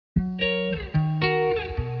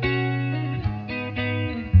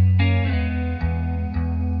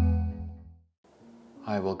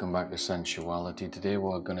Hi, welcome back to Scentuality. Today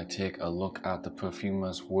we're going to take a look at the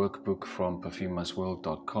Perfumers Workbook from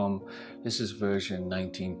perfumersworld.com. This is version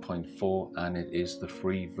 19.4 and it is the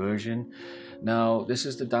free version. Now this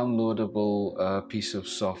is the downloadable piece of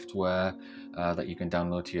software that you can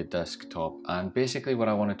download to your desktop, and basically what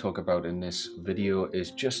I want to talk about in this video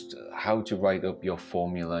is just how to write up your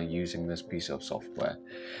formula using this piece of software.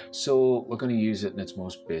 So we're going to use it in its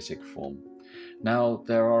most basic form. Now,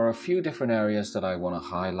 there are a few different areas that I want to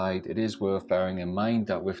highlight. It is worth bearing in mind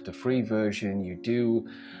that with the free version, you do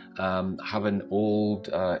have an old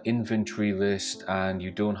inventory list, and you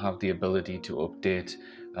don't have the ability to update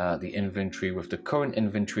the inventory with the current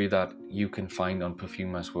inventory that you can find on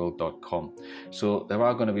perfumersworld.com. So there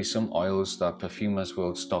are going to be some oils that Perfumers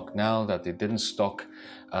World stock now that they didn't stock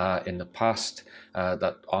in the past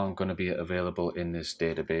that aren't going to be available in this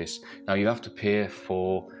database. Now, you have to pay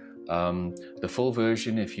for the full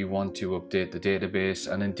version if you want to update the database,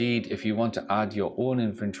 and indeed if you want to add your own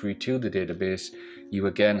inventory to the database, you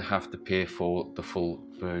again have to pay for the full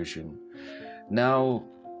version. Now,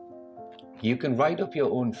 you can write up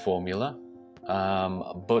your own formula,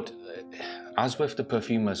 but as with the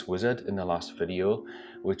Perfumers Wizard in the last video,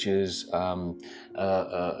 which is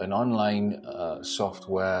an online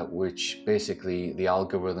software which basically the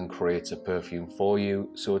algorithm creates a perfume for you.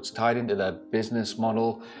 So it's tied into their business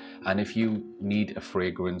model, and if you need a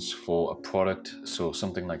fragrance for a product, so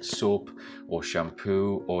something like soap or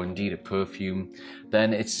shampoo or indeed a perfume,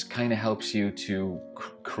 then it's kind of helps you to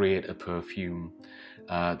create a perfume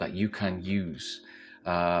that you can use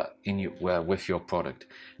with your product.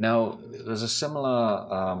 Now, there's a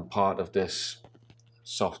similar part of this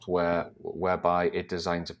software whereby it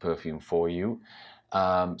designs a perfume for you.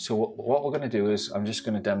 So what we're going to do is I'm just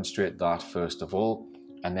going to demonstrate that first of all,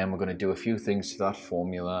 and then we're going to do a few things to that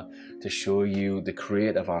formula to show you the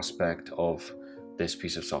creative aspect of this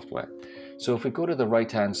piece of software. So if we go to the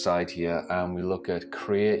right hand side here and we look at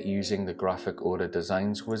create using the graphic order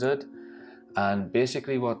designs wizard, and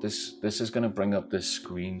basically what this is going to bring up this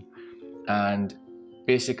screen, and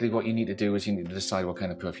basically what you need to do is you need to decide what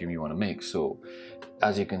kind of perfume you want to make. So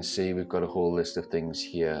as you can see, we've got a whole list of things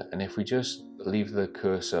here, and if we just leave the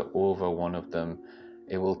cursor over one of them,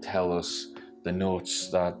 it will tell us the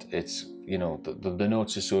notes that it's, you know, the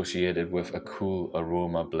notes associated with a cool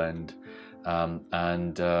aroma blend,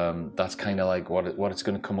 that's kind of like what it's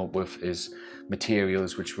going to come up with is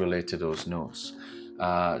materials which relate to those notes.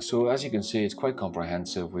 So as you can see, it's quite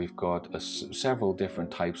comprehensive. We've got several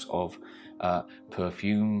different types of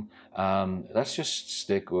perfume. Let's just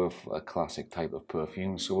stick with a classic type of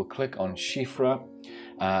perfume. So we'll click on Chiffre.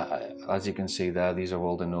 As you can see there, these are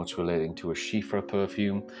all the notes relating to a Chiffre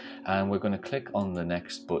perfume. And we're going to click on the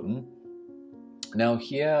next button. Now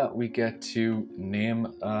here we get to name,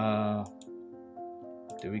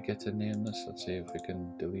 do we get to name this? Let's see if we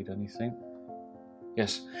can delete anything.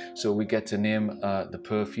 Yes, so we get to name the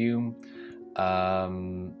perfume.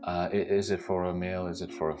 Is it for a male? Is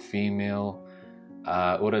it for a female?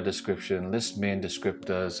 Order description, list main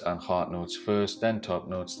descriptors and heart notes first, then top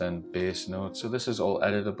notes, then base notes. So this is all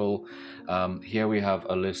editable. Here we have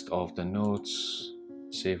a list of the notes.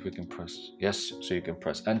 See if we can press yes, so you can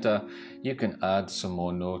press enter. You can add some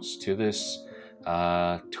more notes to this.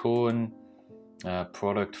 Tone,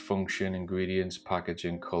 product, function, ingredients,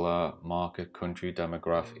 packaging, color, market, country,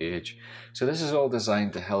 demographic, age. So this is all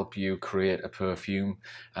designed to help you create a perfume,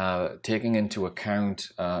 taking into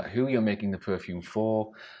account who you're making the perfume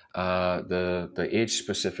for, the age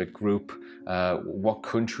specific group, what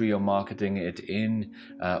country you're marketing it in,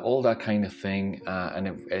 all that kind of thing, and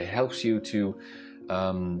it helps you to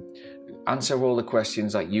answer all the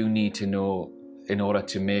questions that you need to know in order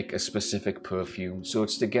to make a specific perfume. So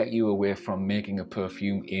it's to get you away from making a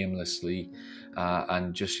perfume aimlessly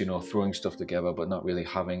and just, you know, throwing stuff together but not really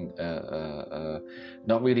having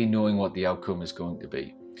not really knowing what the outcome is going to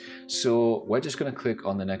be. So we're just going to click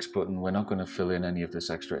on the next button. We're not going to fill in any of this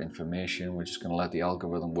extra information. We're just going to let the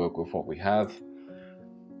algorithm work with what we have.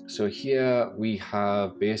 So here we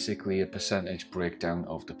have basically a percentage breakdown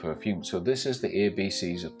of the perfume. So this is the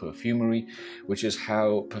ABCs of perfumery, which is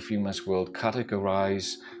how Perfumers World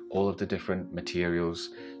categorize all of the different materials.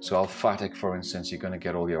 So alphatic, for instance, you're going to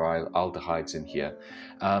get all your aldehydes in here.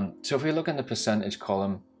 So if we look in the percentage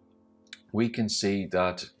column, we can see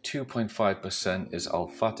that 2.5% is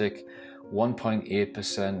alphatic,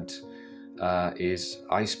 1.8% is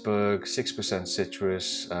iceberg, 6%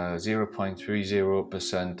 citrus,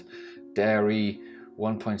 0.30% dairy,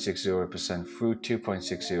 1.60% fruit,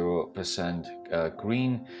 2.60%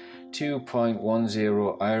 green,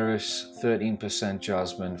 2.10 iris, 13%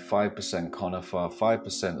 jasmine, 5% conifer,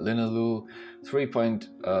 5% linalool,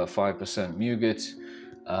 3.5% muguet.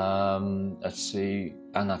 Let's see,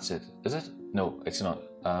 and that's it. Is it? No, it's not.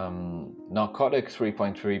 Narcotic,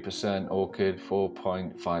 3.3%, orchid,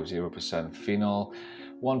 4.50% phenol,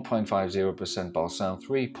 1.50% balsam,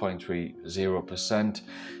 3.30%,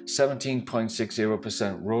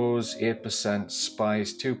 17.60% rose, 8%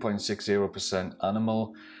 spice, 2.60%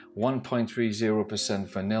 animal, 1.30%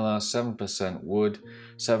 vanilla, 7% wood,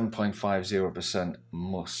 7.50%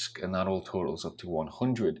 musk, and that all totals up to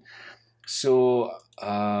 100. So,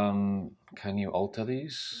 can you alter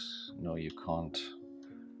these? No, you can't.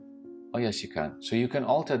 Oh yes, you can. So you can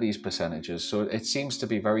alter these percentages. So it seems to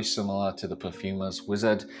be very similar to the Perfumers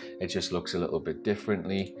Wizard. It just looks a little bit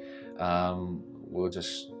differently. We'll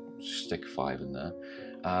just stick 5 in there.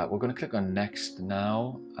 We're going to click on next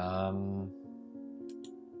now.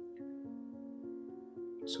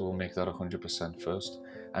 So we'll make that 100% first.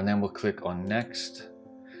 And then we'll click on next.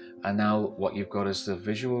 And now what you've got is the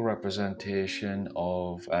visual representation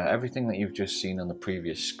of everything that you've just seen on the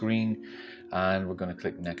previous screen. And we're going to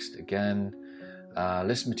click next again.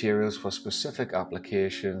 List materials for specific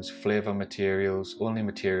applications, flavor materials, only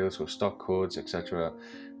materials with stock codes, etc.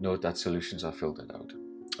 Note that solutions are filtered out.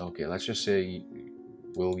 Okay, let's just say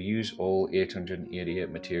we'll use all 888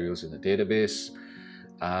 materials in the database.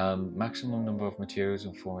 Maximum number of materials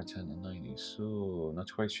in 4, 10, and 90. So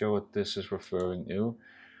not quite sure what this is referring to.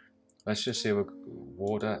 Let's just say we're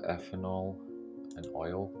water, ethanol, and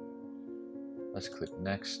oil. Let's click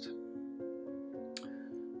next.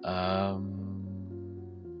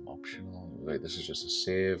 Optional. Wait, this is just a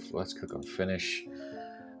save. Let's click on finish.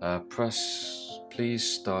 Press. Please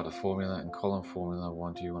start a formula in column formula.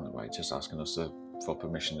 What do you want to write? Just asking us for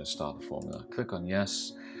permission to start the formula. Click on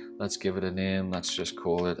yes. Let's give it a name. Let's just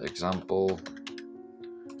call it example.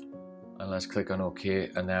 And let's click on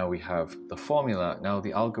OK, and now we have the formula. Now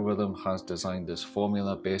the algorithm has designed this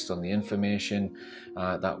formula based on the information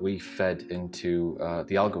that we fed into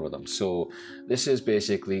the algorithm. So this is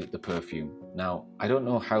basically the perfume. Now I don't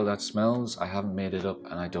know how that smells, I haven't made it up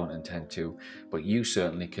and I don't intend to, but you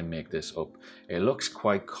certainly can make this up. It looks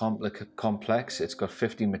quite complex, it's got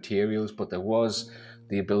 50 materials, but there was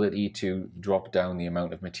the ability to drop down the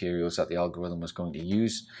amount of materials that the algorithm was going to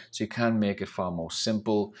use, so you can make it far more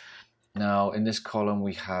simple. Now in this column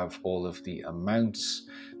we have all of the amounts.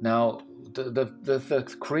 Now the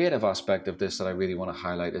creative aspect of this that I really want to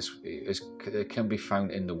highlight is can be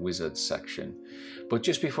found in the wizard section. But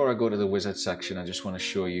just before I go to the wizard section, I just want to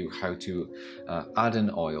show you how to add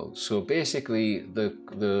an oil. So basically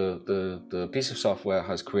the piece of software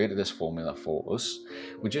has created this formula for us.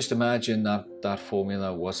 We just imagine that that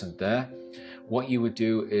formula wasn't there. What you would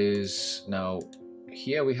do is, now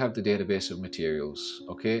here we have the database of materials,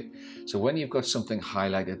 okay? So when you've got something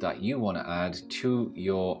highlighted that you want to add to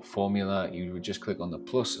your formula, you would just click on the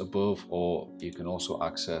plus above, or you can also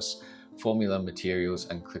access formula materials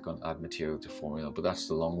and click on add material to formula, but that's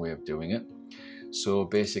the long way of doing it. So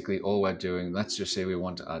basically all we're doing, let's just say we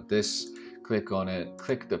want to add this, click on it,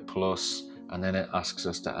 click the plus, and then it asks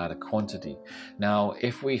us to add a quantity. Now,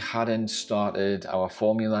 if we hadn't started our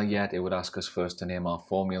formula yet, it would ask us first to name our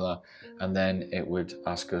formula, and then it would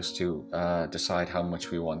ask us to decide how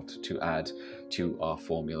much we want to add to our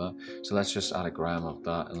formula. So let's just add a gram of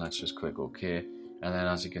that, and let's just click OK. And then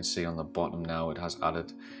as you can see on the bottom now, it has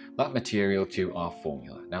added that material to our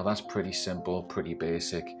formula. Now that's pretty simple, pretty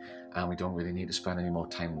basic, and we don't really need to spend any more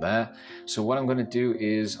time there. So what I'm going to do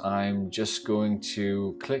is I'm just going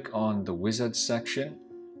to click on the wizard section,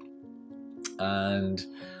 and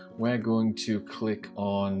we're going to click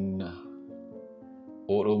on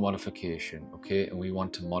auto modification, okay? And we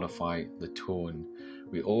want to modify the tone.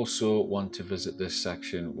 We also want to visit this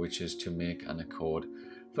section, which is to make an accord.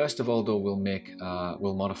 First of all though, we'll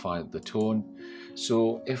modify the tone.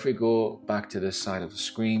 So if we go back to this side of the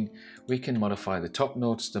screen, we can modify the top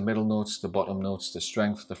notes, the middle notes, the bottom notes, the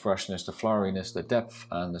strength, the freshness, the floweriness, the depth,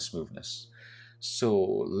 and the smoothness.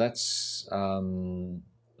 So let's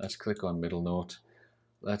click on middle note.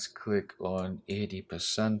 Let's click on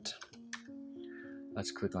 80%.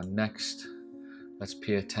 Let's click on next. Let's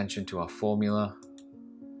pay attention to our formula.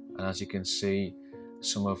 And as you can see,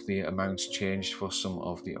 some of the amounts changed for some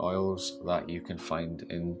of the oils that you can find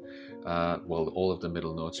in, well, all of the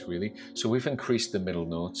middle notes really. So we've increased the middle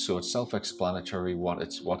notes, so it's self-explanatory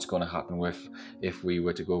what's going to happen with if we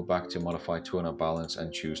were to go back to modify tone or balance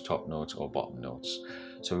and choose top notes or bottom notes.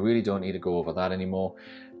 So we really don't need to go over that anymore.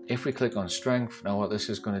 If we click on strength, now what this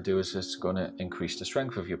is going to do is it's going to increase the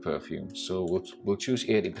strength of your perfume. So we'll choose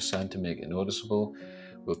 80% to make it noticeable.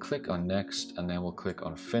 We'll click on next, and then we'll click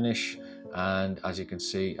on finish. And as you can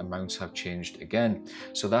see, amounts have changed again.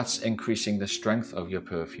 So that's increasing the strength of your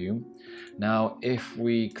perfume. Now, if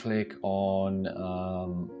we click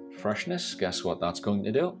on freshness, guess what that's going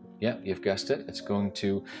to do? Yeah, you've guessed it. It's going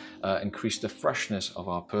to increase the freshness of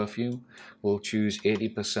our perfume. We'll choose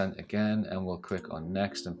 80% again, and we'll click on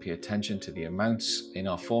next and pay attention to the amounts in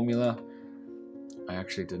our formula. I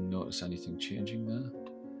actually didn't notice anything changing there.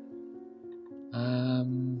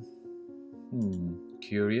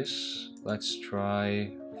 Curious. Let's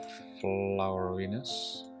try floweriness,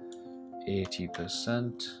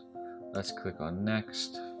 80%. Let's click on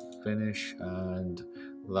next, finish, and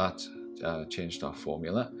that changed our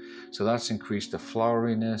formula. So that's increased the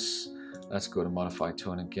floweriness. Let's go to modify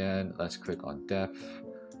tone again. Let's click on depth.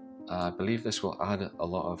 I believe this will add a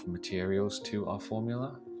lot of materials to our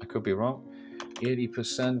formula. I could be wrong.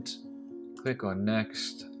 80%. Click on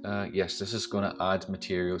next. Yes, this is going to add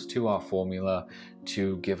materials to our formula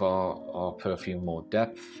to give our perfume more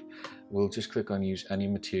depth. We'll just click on use any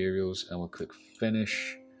materials, and we'll click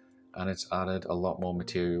finish, and it's added a lot more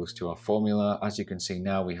materials to our formula. As you can see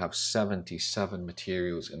now, we have 77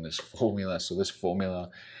 materials in this formula. So this formula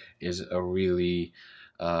is a really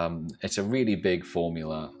it's a really big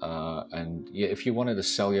formula, and yeah, if you wanted to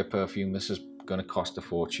sell your perfume, this is going to cost a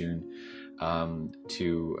fortune to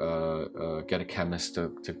get a chemist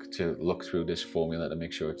to look through this formula to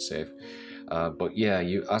make sure it's safe. But yeah,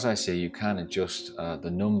 as I say, you can adjust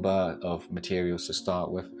the number of materials to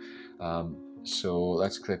start with. So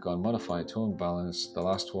let's click on modify tone balance, the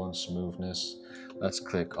last one, smoothness. Let's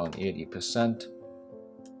click on 80%,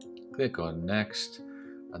 click on next,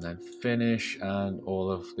 and then finish, and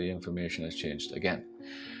all of the information has changed again.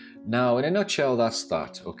 Now, in a nutshell, that's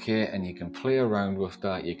that, okay? And you can play around with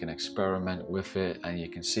that, you can experiment with it, and you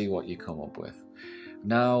can see what you come up with.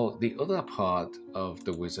 Now, the other part of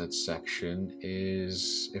the wizard section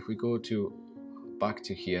is, if we go back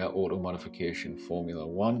to here, auto modification formula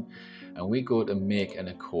 1, and we go to make an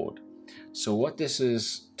accord. So what this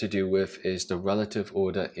is to do with is the relative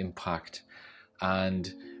order impact,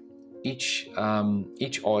 and each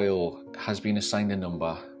oil has been assigned a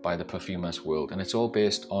number by the Perfumers World, and it's all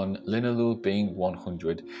based on linalool being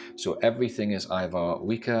 100. So everything is either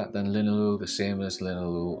weaker than linalool, the same as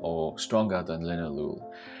linalool, or stronger than linalool.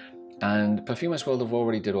 And Perfumers World have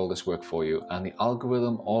already did all this work for you, and the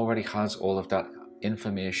algorithm already has all of that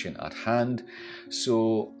information at hand.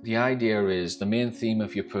 So the idea is, the main theme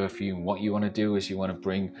of your perfume, what you want to do is you want to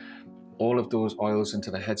bring all of those oils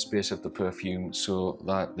into the headspace of the perfume so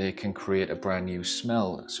that they can create a brand new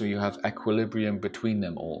smell. So you have equilibrium between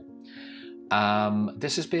them all.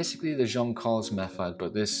 This is basically the Jean Carles method,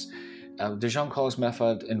 but the Jean Carles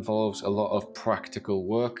method involves a lot of practical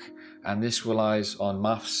work, and this relies on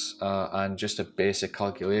maths and just a basic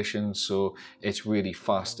calculation. So it's really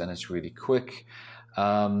fast and it's really quick.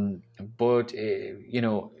 You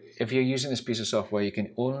know, if you're using this piece of software, you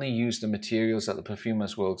can only use the materials that the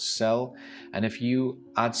Perfumers World sell. And if you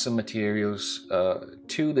add some materials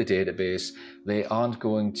to the database, they aren't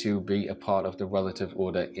going to be a part of the relative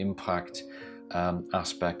order impact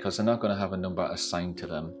aspect, because they're not going to have a number assigned to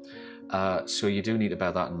them. So you do need to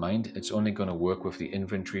bear that in mind. It's only going to work with the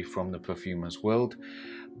inventory from the Perfumers World.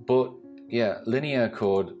 But yeah, linear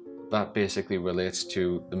accord, that basically relates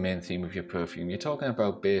to the main theme of your perfume. You're talking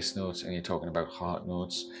about base notes and you're talking about heart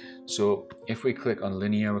notes. So if we click on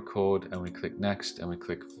linear accord and we click next and we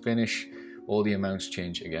click finish, all the amounts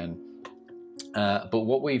change again. But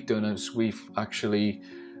what we've done is we've actually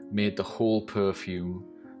made the whole perfume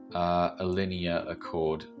a linear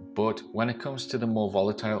accord. But when it comes to the more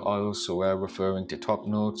volatile oils, so we're referring to top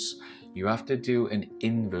notes, you have to do an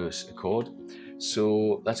inverse accord.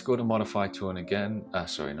 So let's go to modify tone again.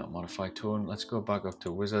 Sorry, not modify tone. Let's go back up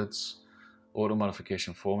to wizards, auto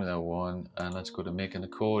modification formula 1, and let's go to make an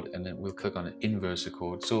accord, and then we'll click on an inverse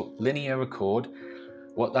accord. So linear accord,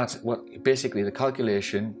 basically the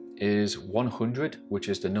calculation is 100, which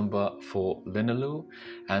is the number for linalool,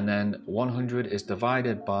 and then 100 is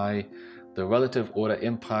divided by the relative order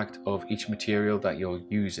impact of each material that you're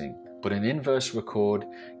using. But in inverse accord,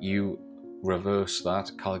 you reverse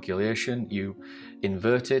that calculation, you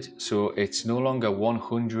invert it, so it's no longer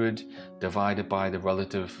 100 divided by the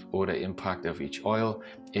relative order impact of each oil.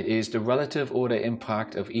 It is the relative order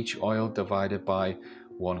impact of each oil divided by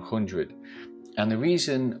 100. And the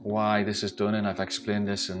reason why this is done, and I've explained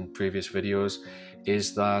this in previous videos,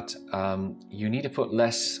 is that you need to put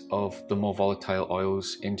less of the more volatile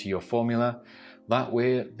oils into your formula. That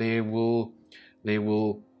way they will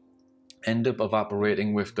end up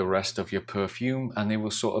evaporating with the rest of your perfume, and they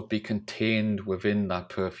will sort of be contained within that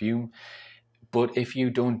perfume. But if you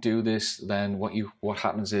don't do this, then what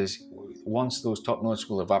happens is, once those top notes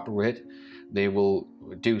will evaporate, they will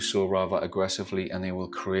do so rather aggressively, and they will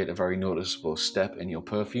create a very noticeable step in your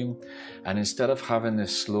perfume. And instead of having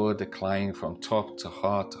this slow decline from top to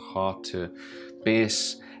heart to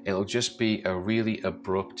base, it'll just be a really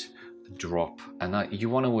abrupt drop, and that you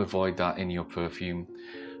want to avoid that in your perfume.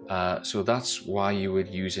 So that's why you would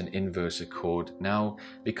use an inverse accord. Now,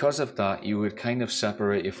 because of that, you would kind of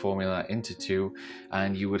separate your formula into two,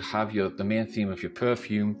 and you would have the main theme of your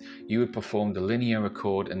perfume. You would perform the linear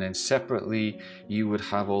accord, and then separately you would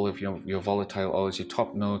have all of your volatile oils, your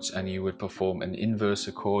top notes, and you would perform an inverse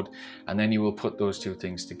accord, and then you will put those two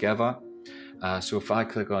things together. So if I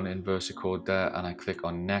click on inverse accord there, and I click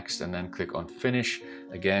on next, and then click on finish,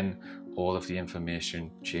 again, all of the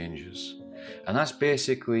information changes. And that's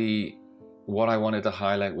basically what I wanted to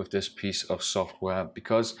highlight with this piece of software,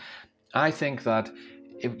 because I think that,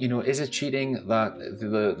 is it cheating that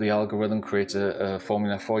the algorithm creates a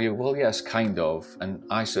formula for you? Well, yes, kind of. And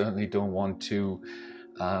I certainly don't want to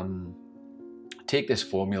take this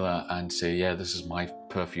formula and say, yeah, this is my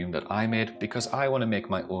perfume that I made, because I want to make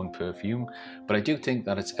my own perfume. But I do think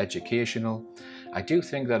that it's educational. I do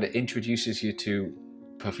think that it introduces you to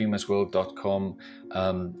Perfumersworld.com,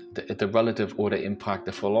 the relative order impact,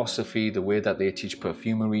 the philosophy, the way that they teach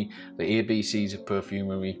perfumery, the ABCs of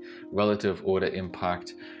perfumery, relative order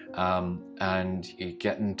impact, and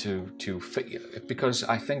getting because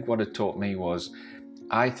I think what it taught me was,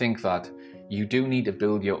 I think that you do need to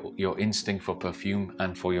build your instinct for perfume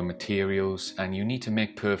and for your materials, and you need to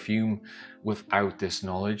make perfume without this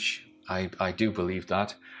knowledge. I do believe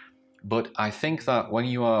that. But I think that when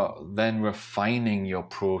you are then refining your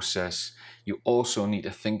process, you also need to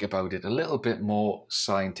think about it a little bit more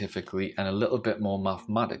scientifically and a little bit more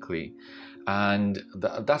mathematically. And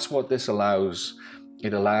that's what this allows.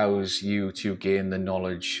 It allows you to gain the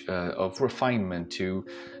knowledge of refinement, to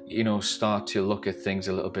start to look at things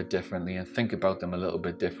a little bit differently and think about them a little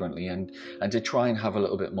bit differently, and to try and have a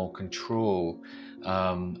little bit more control.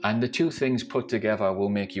 And the two things put together will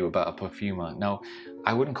make you a better perfumer. Now,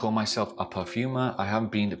 I wouldn't call myself a perfumer. I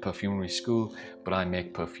haven't been to perfumery school, but I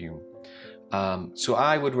make perfume. So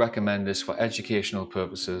I would recommend this for educational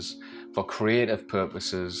purposes, for creative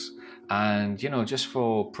purposes, and just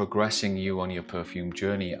for progressing you on your perfume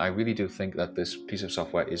journey. I really do think that this piece of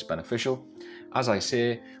software is beneficial. As I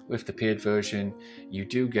say, with the paid version, you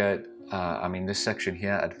do get this section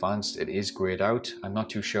here, advanced, it is grayed out. I'm not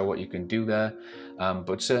too sure what you can do there,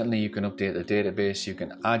 but certainly you can update the database, you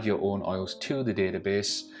can add your own oils to the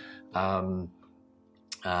database,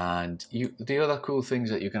 and the other cool things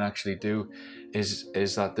that you can actually do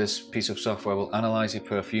is that this piece of software will analyze your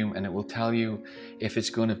perfume, and it will tell you if it's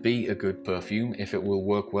going to be a good perfume, if it will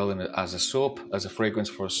work well as a soap, as a fragrance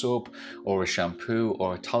for a soap, or a shampoo,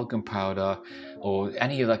 or a talcum powder, or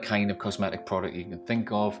any other kind of cosmetic product you can think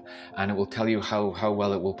of, and it will tell you how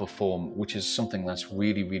well it will perform, which is something that's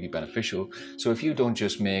really, really beneficial. So if you don't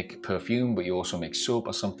just make perfume, but you also make soap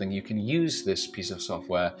or something, you can use this piece of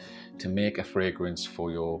software to make a fragrance for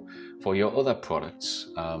your other products,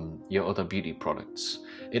 your other beauty products.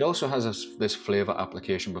 It also has this flavor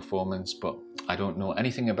application performance, but I don't know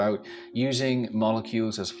anything about using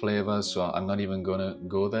molecules as flavors, so I'm not even gonna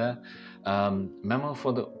go there. Memo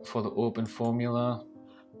for the open formula.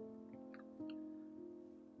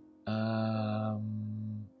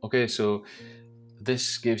 Okay, so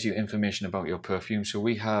this gives you information about your perfume. So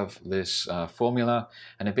we have this formula,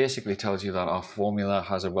 and it basically tells you that our formula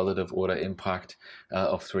has a relative order impact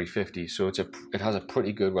of 350. So it has a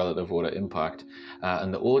pretty good relative order impact,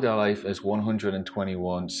 and the order life is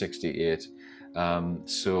 121.68.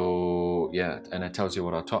 So yeah, and it tells you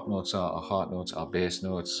what our top notes are, our heart notes, our base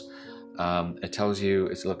notes. It tells you,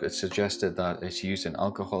 it's suggested that it's used in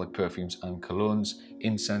alcoholic perfumes and colognes,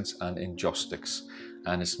 incense, and in joss sticks,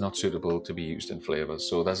 and it's not suitable to be used in flavors.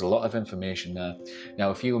 So there's a lot of information there. Now,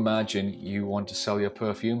 if you imagine you want to sell your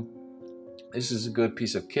perfume, this is a good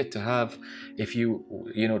piece of kit to have. If you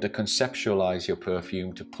to conceptualize your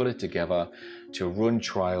perfume, to put it together, to run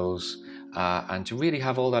trials, and to really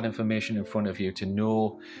have all that information in front of you, to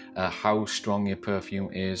know how strong your perfume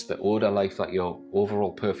is, the odor life that your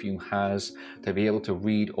overall perfume has, to be able to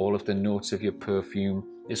read all of the notes of your perfume.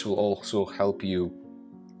 This will also help you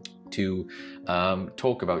to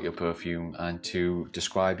talk about your perfume and to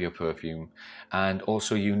describe your perfume. And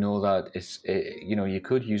also, you know that you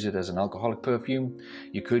could use it as an alcoholic perfume,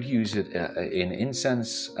 you could use it in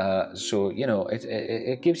incense, so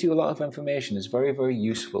it gives you a lot of information. It's very, very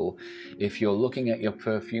useful if you're looking at your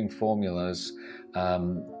perfume formulas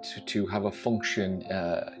to have a function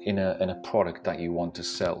in a product that you want to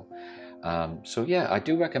sell. So yeah, I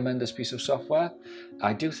do recommend this piece of software.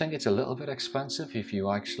 I do think it's a little bit expensive if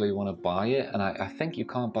you actually want to buy it, and I think you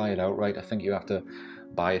can't buy it outright. I think you have to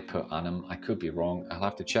buy it per annum. I could be wrong. I'll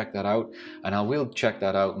have to check that out, and I will check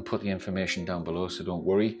that out and put the information down below, so don't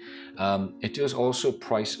worry. It does also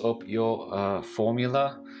price up your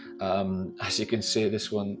formula. As you can see,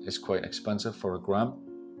 this one is quite expensive for a gram.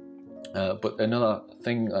 But another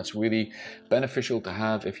thing that's really beneficial to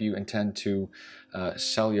have if you intend to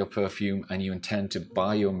sell your perfume and you intend to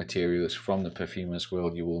buy your materials from the Perfumers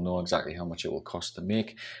World, you will know exactly how much it will cost to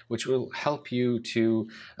make, which will help you to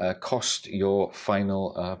cost your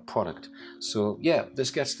final product. So yeah,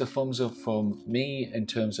 this gets the thumbs up from me in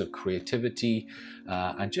terms of creativity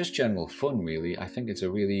and just general fun, really. I think it's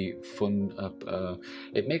a really fun,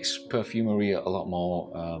 it makes perfumery a lot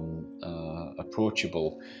more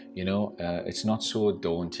approachable. It's not so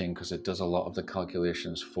daunting because it does a lot of the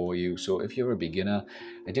calculations for you. So if you're a beginner,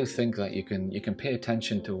 I do think that you can pay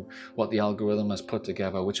attention to what the algorithm has put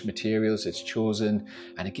together, which materials it's chosen,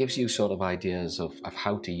 and it gives you sort of ideas of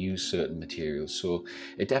how to use certain materials. So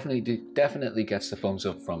it definitely gets the thumbs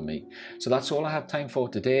up from me. So that's all I have time for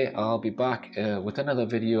today. I'll be back with another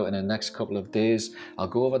video in the next couple of days. I'll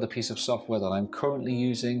go over the piece of software that I'm currently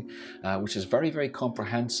using, which is very, very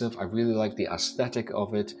comprehensive. I really like the aesthetic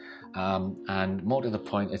of it. And more to the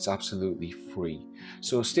point, it's absolutely free.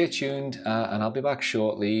 So stay tuned and I'll be back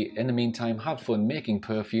shortly. In the meantime, have fun making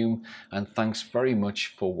perfume, and thanks very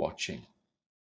much for watching.